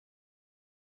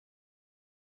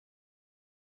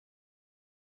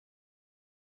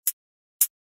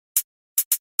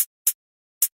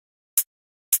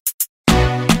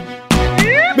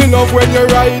love when you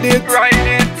ride it,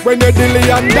 when you dilly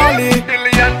and dally,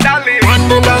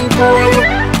 handle and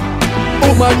pull.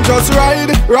 Woman just ride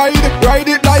it like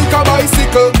a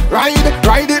bicycle. Ride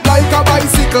it like a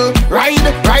bicycle. Ride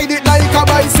it like a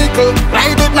bicycle.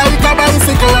 Ride it like a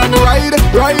bicycle and ride it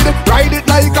like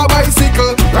a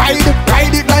bicycle. Ride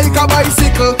it like a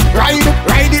bicycle.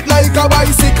 Ride it like a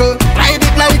bicycle. Ride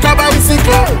it like a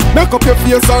bicycle. Make up your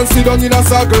face and sit down in a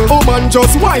circle. Woman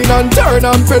just whine and turn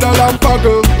and pedal and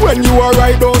poggle. When you are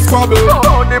ride, don't squabble.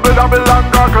 Don't nibble, double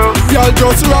and goggle. Y'all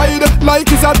just ride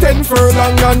like it's a 10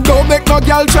 furlong and don't make no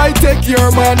girl try take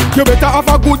your man. You better have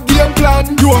a good game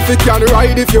plan. You have to can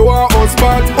ride if you are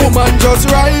husband. Woman just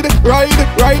ride it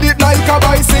like a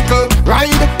bicycle. Ride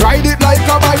it like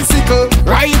a bicycle.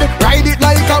 Ride it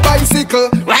like a bicycle.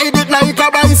 Ride it like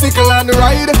a bicycle and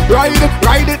ride it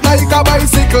like a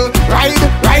bicycle.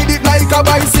 Ride it like a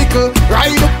bicycle.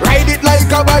 Ride it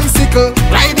like a bicycle.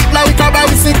 Ride it like a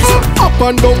bicycle. Up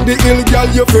and down the hill, girl,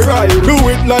 you fi ride. Do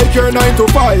it like you're 9 to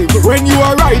 5. When you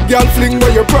are ride, girl, fling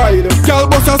where your pride. Girl,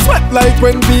 bust a sweat like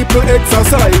when people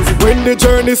exercise. When the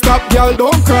journey stop, girl,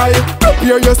 don't cry.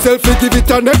 Prepare yourself to give it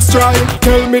a next try.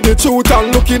 Tell me the truth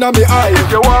and look in my eye.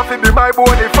 If you want to be my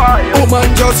bonafide, woman,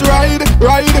 just ride it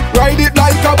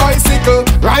like a bicycle.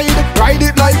 Ride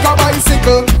it like a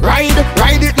bicycle.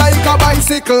 Ride it like a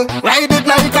bicycle. Ride it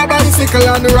like a bicycle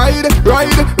and ride it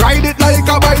like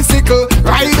a bicycle.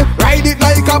 Ride it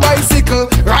like a bicycle.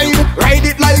 Ride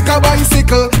it like a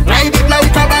bicycle. Ride it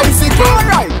like a bicycle.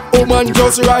 Alright, woman,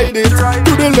 just ride it.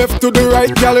 To the left, to the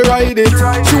right, girl, ride it.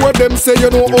 Show them say you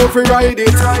know how to ride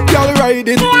it. Girl, ride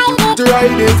it,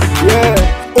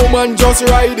 yeah. Woman, just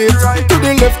ride it. To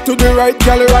the left, to the right,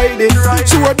 girl, ride it.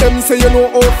 Show them say you know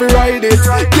how to ride it.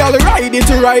 Girl, ride it.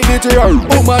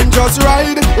 Woman, just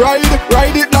ride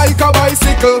it like a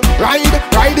bicycle.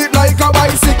 Ride it like a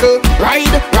bicycle.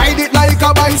 Ride it like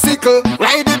a bicycle.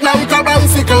 Ride it like a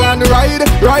bicycle and ride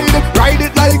it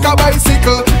like a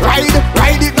bicycle. Ride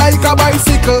it like a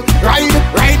bicycle.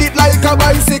 Ride it like a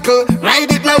bicycle.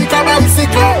 Ride it like a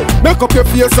bicycle. Make up your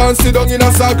face and sit down in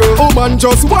a saddle. Woman,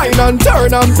 just whine and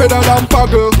turn and pedal and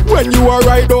poggle. When you are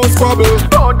ride, don't squabble.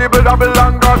 Don't nibble, double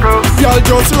and goggle. Y'all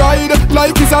just ride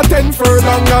like it's a 10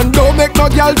 furlong and don't make no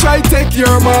girl try take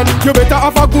your man. You better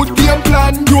have a good game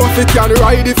plan. You have to can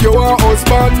ride if you are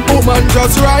husband. Woman,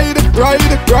 just ride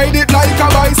it like a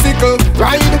bicycle.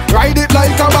 Ride it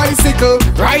like a bicycle.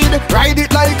 Ride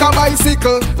it like a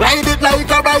bicycle. Ride it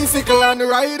like a bicycle and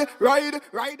ride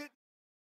it.